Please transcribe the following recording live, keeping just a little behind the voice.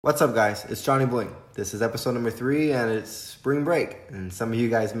What's up, guys? It's Johnny Bling. This is episode number 3, and it's spring break. And some of you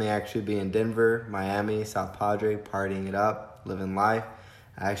guys may actually be in Denver, Miami, South Padre, partying it up, living life.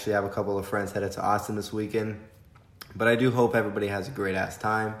 I actually have a couple of friends headed to Austin this weekend. But I do hope everybody has a great-ass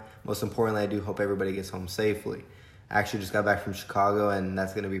time. Most importantly, I do hope everybody gets home safely. I actually just got back from Chicago, and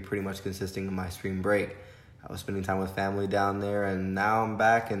that's going to be pretty much consisting of my spring break. I was spending time with family down there, and now I'm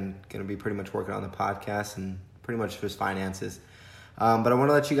back and going to be pretty much working on the podcast and pretty much just finances. But I want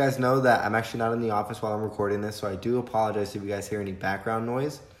to let you guys know that I'm actually not in the office while I'm recording this, so I do apologize if you guys hear any background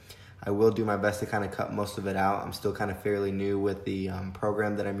noise. I will do my best to kind of cut most of it out. I'm still kind of fairly new with the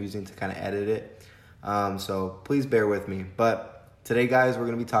program that I'm using to kind of edit it, so please bear with me. But today, guys, we're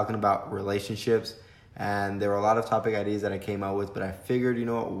going to be talking about relationships, and there were a lot of topic ideas that I came out with, but I figured,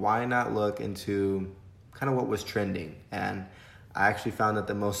 why not look into kind of what was trending? And I actually found that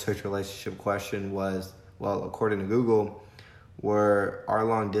the most searched relationship question was, well, according to Google, were our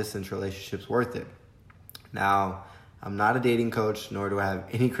long-distance relationships worth it? Now, I'm not a dating coach, nor do I have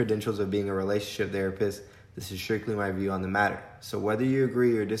any credentials of being a relationship therapist. This is strictly my view on the matter. So whether you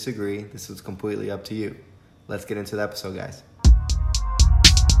agree or disagree, this is completely up to you. Let's get into the episode, guys.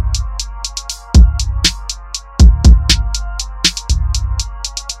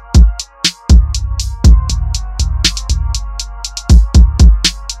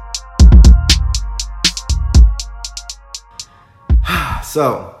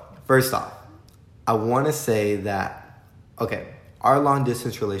 So, first off, I want to say that, are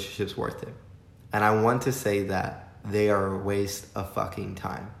long-distance relationships worth it? And I want to say that they are a waste of fucking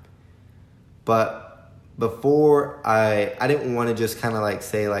time. But before I didn't want to just kind of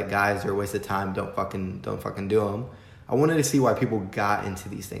say guys, they're a waste of time, don't fucking do them. I wanted to see why people got into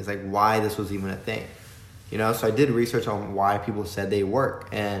these things, why this was even a thing. So I did research on why people said they work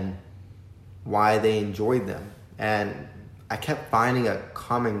and why they enjoyed them. And I kept finding a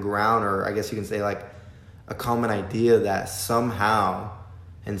common ground, or I guess you can say a common idea that somehow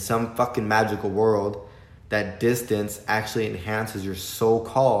in some fucking magical world that distance actually enhances your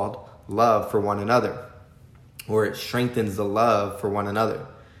so-called love for one another, or it strengthens the love for one another.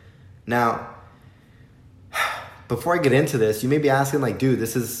 Now, before I get into this, you may be asking dude,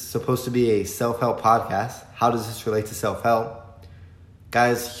 this is supposed to be a self-help podcast. How does this relate to self-help?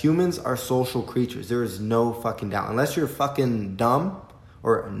 Guys, humans are social creatures. There is no fucking doubt. Unless you're fucking dumb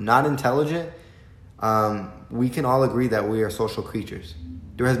or not intelligent, we can all agree that we are social creatures.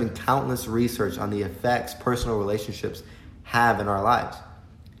 There has been countless research on the effects personal relationships have in our lives.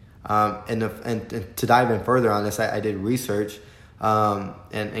 And to dive in further on this, I did research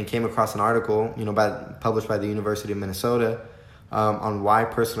and came across an article, published by the University of Minnesota on why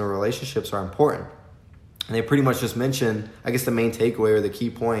personal relationships are important. And they pretty much just mentioned, I guess the main takeaway or the key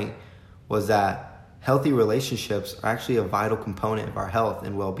point was that healthy relationships are actually a vital component of our health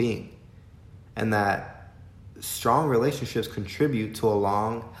and well-being. And that strong relationships contribute to a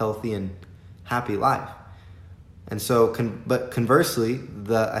long, healthy, and happy life. And so, but conversely,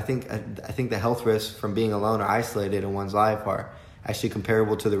 I think the health risks from being alone or isolated in one's life are actually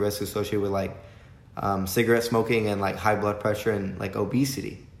comparable to the risks associated with cigarette smoking and high blood pressure and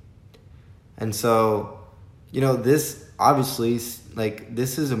obesity. And so, this obviously,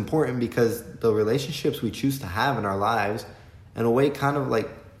 this is important because the relationships we choose to have in our lives, in a way, kind of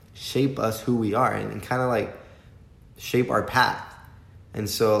shape us who we are and kind of shape our path. And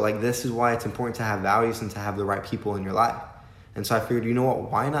so, this is why it's important to have values and to have the right people in your life. And so I figured,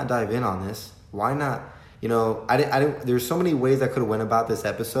 why not dive in on this? Why not, there's so many ways I could have went about this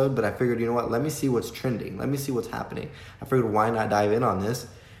episode, but I figured, let me see what's trending. Let me see what's happening. I figured, why not dive in on this?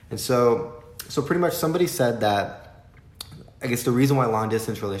 And so pretty much somebody said that, I guess the reason why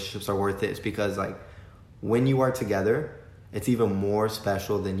long-distance relationships are worth it is because, when you are together, it's even more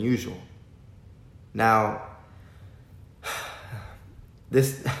special than usual. Now,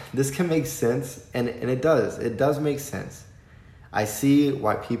 this can make sense, and it does. It does make sense. I see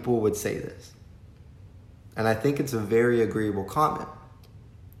why people would say this. And I think it's a very agreeable comment.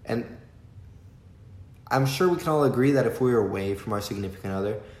 And I'm sure we can all agree that if we were away from our significant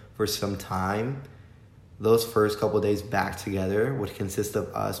other for some time, those first couple of days back together would consist of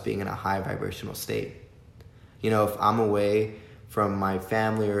us being in a high vibrational state. If I'm away from my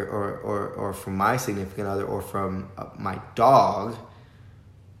family or from my significant other or from my dog,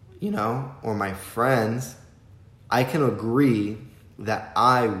 or my friends, I can agree that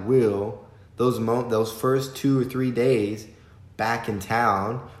I will, those first 2 or 3 days back in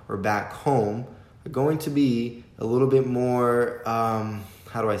town or back home are going to be a little bit more,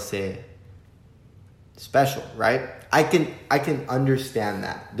 how do I say it? Special, right? I can understand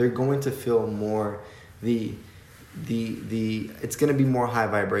that. They're going to feel more the it's going to be more high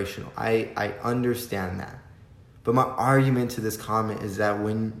vibrational. I understand that. But my argument to this comment is that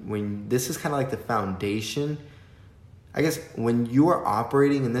when this is kind of like the foundation, I guess when you are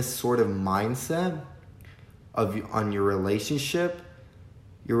operating in this sort of mindset on your relationship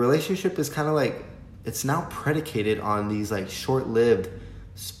is kind of like, it's now predicated on these like short-lived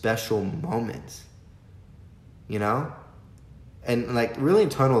special moments, you know? And like really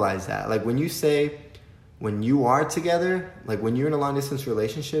internalize that. Like when you say, when you are together, like when you're in a long distance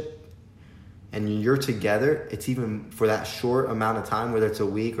relationship and you're together, it's even for that short amount of time, whether it's a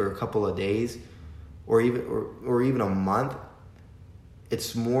week or a couple of days or even a month,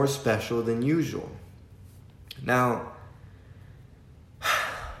 it's more special than usual. Now,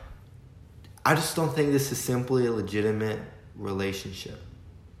 I just don't think this is simply a legitimate relationship.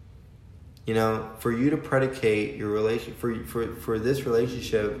 You know, for you to predicate your relation, for this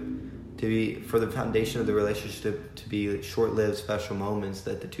relationship to be, for the foundation of the relationship to be like short-lived special moments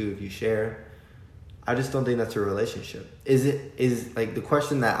that the two of you share, I just don't think that's a relationship. Is like the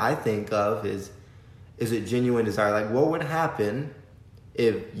question that I think of is it genuine desire? Like what would happen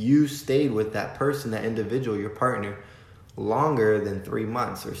if you stayed with that person, that individual, your partner, longer than 3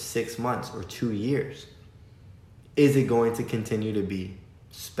 months or 6 months or 2 years? Is it going to continue to be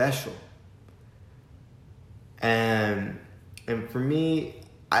special? And for me,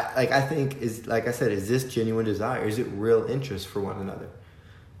 I think is, like I said, is this genuine desire? Is it real interest for one another?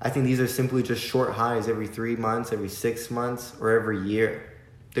 I think these are simply just short highs every 3 months, every 6 months, or every year.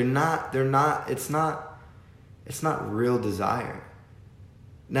 It's not real desire.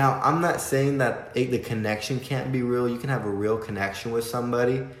 Now, I'm not saying that the connection can't be real. You can have a real connection with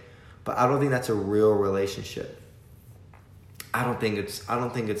somebody, but I don't think that's a real relationship. I don't think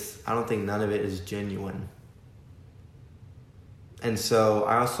none of it is genuine. And so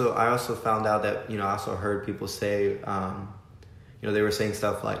I also found out that, I also heard people say, they were saying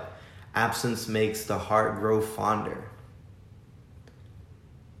stuff like, absence makes the heart grow fonder.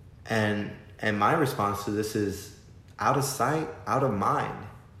 And my response to this is out of sight, out of mind.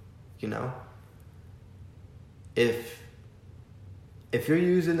 If you're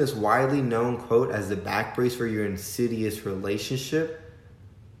using this widely known quote as the back brace for your insidious relationship,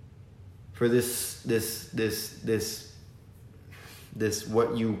 for this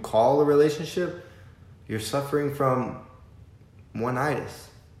what you call a relationship, you're suffering from one-itis.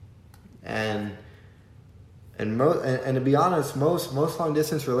 And to be honest, most long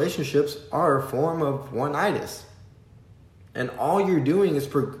distance relationships are a form of one-itis. And all you're doing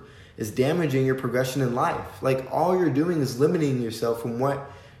is damaging your progression in life. Like all you're doing is limiting yourself from what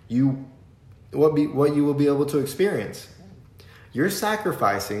you will be able to experience. You're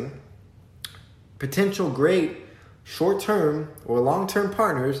sacrificing potential great short-term or long-term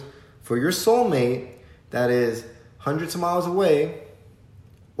partners for your soulmate that is hundreds of miles away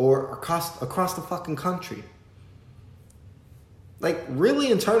or across the fucking country. Like, really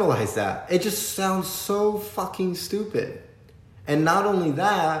internalize that. It just sounds so fucking stupid. And not only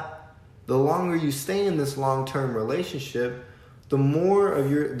that, the longer you stay in this long-term relationship, the more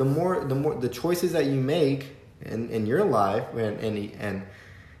the choices that you make in your life and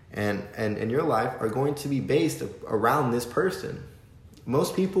in your life are going to be based around this person.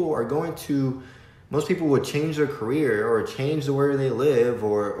 Most people would change their career or change where they live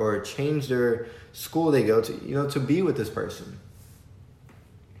or change their school they go to, to be with this person.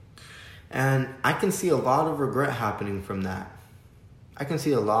 And I can see a lot of regret happening from that. I can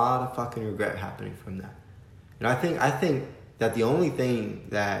see a lot of fucking regret happening from that. And I think that the only thing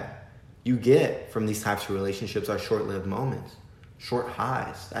that you get from these types of relationships are short-lived moments, short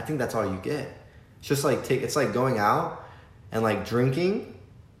highs. I think that's all you get. It's just like it's like going out and like drinking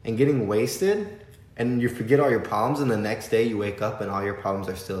and getting wasted and you forget all your problems and the next day you wake up and all your problems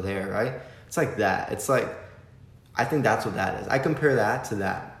are still there, right? It's like that. It's like, I think that's what that is. I compare that to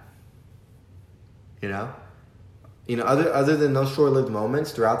that. Other than those short-lived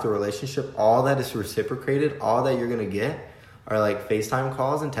moments throughout the relationship, all that is reciprocated, all that you're going to get are like FaceTime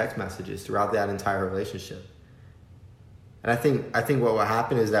calls and text messages throughout that entire relationship. And I think what will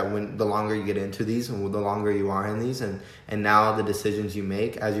happen is that when the longer you get into these and the longer you are in these and now the decisions you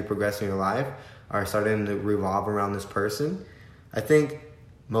make as you progress in your life are starting to revolve around this person, I think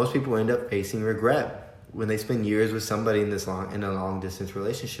most people end up facing regret when they spend years with somebody in a long distance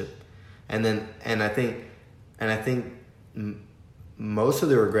relationship. And I think most of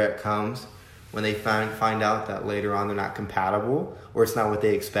the regret comes when they find out that later on they're not compatible, or it's not what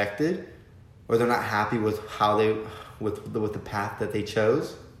they expected, or they're not happy with with the path that they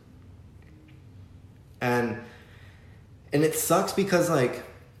chose. And it sucks because like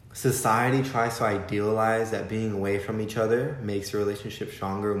society tries to idealize that being away from each other makes a relationship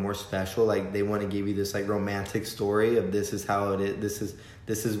stronger and more special. Like, they want to give you this like romantic story of this is how it is,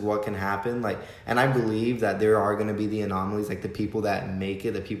 this is what can happen. Like, and I believe that there are going to be the anomalies, like the people that make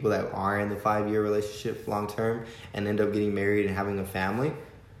it, the people that are in the 5-year relationship long term and end up getting married and having a family.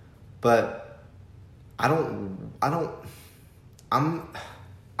 But I'm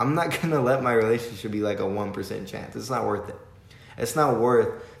not going to let my relationship be like a 1% chance. It's not worth it. It's not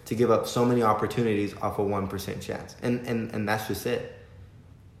worth to give up so many opportunities off a 1% chance. And that's just it.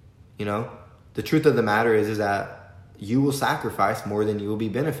 You know, the truth of the matter is that you will sacrifice more than you will be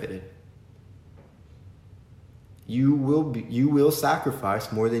benefited. You will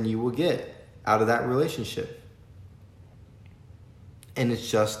sacrifice more than you will get out of that relationship. And it's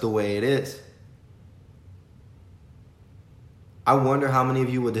just the way it is. I wonder how many of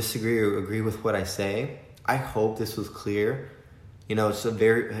you will disagree or agree with what I say. I hope this was clear. You know, it's a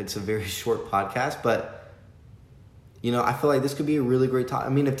very short podcast, but, you know, I feel like this could be a really great topic. I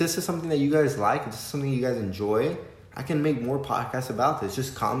mean, if this is something that you guys like, if this is something you guys enjoy, I can make more podcasts about this.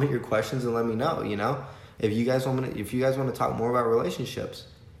 Just comment your questions and let me know, you know? If you guys want to talk more about relationships.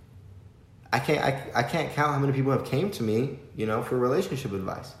 I can't count how many people have came to me, you know, for relationship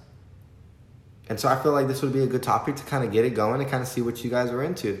advice. And so I feel like this would be a good topic to kind of get it going and kind of see what you guys are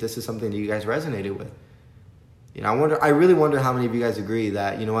into, if this is something that you guys resonated with. You know, I really wonder how many of you guys agree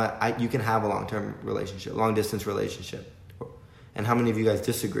that, you know what, you can have a long-term relationship, long-distance relationship. And how many of you guys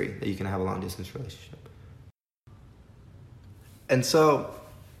disagree that you can have a long-distance relationship? And so,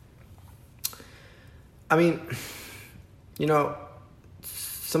 I mean, you know,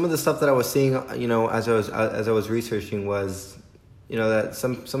 some of the stuff that I was seeing, you know, as I was researching was, you know, that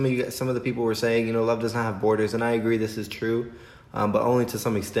some of the people were saying, you know, love does not have borders, and I agree this is true, but only to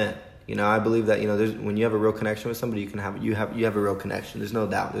some extent. You know, I believe that, you know, when you have a real connection with somebody, you have a real connection. There's no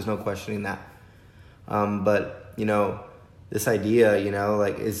doubt. There's no questioning that. But, you know, this idea, you know,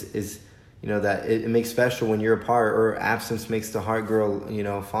 like is you know, that it makes special when you're apart, or absence makes the heart grow, you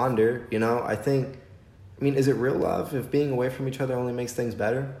know, fonder. You know, I mean, is it real love if being away from each other only makes things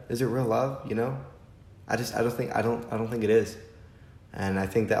better? Is it real love? You know, I don't think it is. And I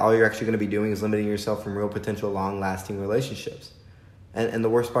think that all you're actually going to be doing is limiting yourself from real potential long-lasting relationships. And the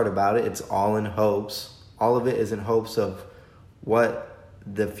worst part about it, it's all in hopes. All of it is in hopes of what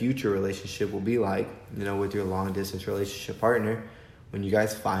the future relationship will be like, you know, with your long-distance relationship partner when you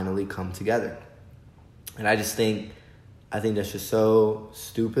guys finally come together. And I just think that's just so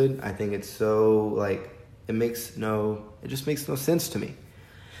stupid. I think it's so, like, it just makes no sense to me.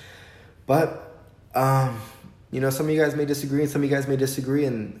 But, you know, some of you guys may disagree and some of you guys may disagree,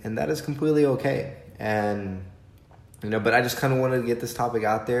 and that is completely okay. And, you know, but I just kind of wanted to get this topic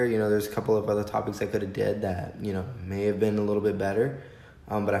out there. You know, there's a couple of other topics I could have did that, you know, may have been a little bit better.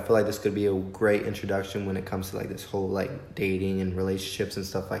 But I feel like this could be a great introduction when it comes to like this whole like dating and relationships and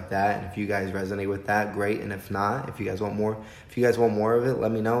stuff like that. And if you guys resonate with that, great. And if not, if you guys want more of it,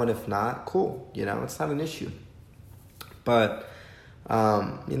 let me know. And if not, cool. You know, it's not an issue. But,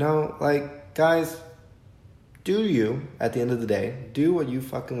 you know, like, guys, do you, at the end of the day, do what you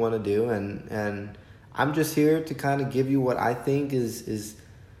fucking want to do. And I'm just here to kind of give you what I think is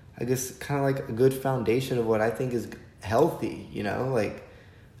I guess kind of like a good foundation of what I think is healthy, you know, like,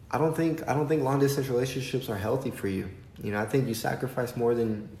 I don't think long distance relationships are healthy for you. You know, I think you sacrifice more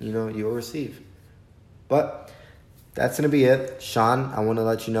than, you know, you'll receive. But that's going to be it. Sean, I want to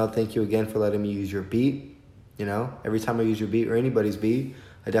let you know, thank you again for letting me use your beat. You know, every time I use your beat or anybody's beat,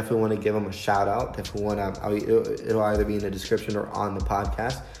 I definitely want to give them a shout out. It'll either be in the description or on the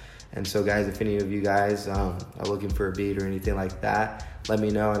podcast. And so, guys, if any of you guys are looking for a beat or anything like that, let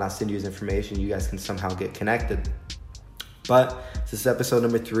me know and I'll send you his information. You guys can somehow get connected. But this is episode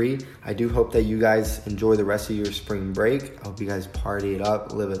number 3. I do hope that you guys enjoy the rest of your spring break. I hope you guys party it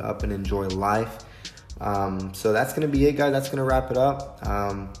up, live it up, and enjoy life. So that's going to be it, guys. That's going to wrap it up.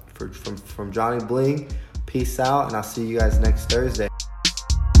 From Johnny Bling, peace out, and I'll see you guys next Thursday.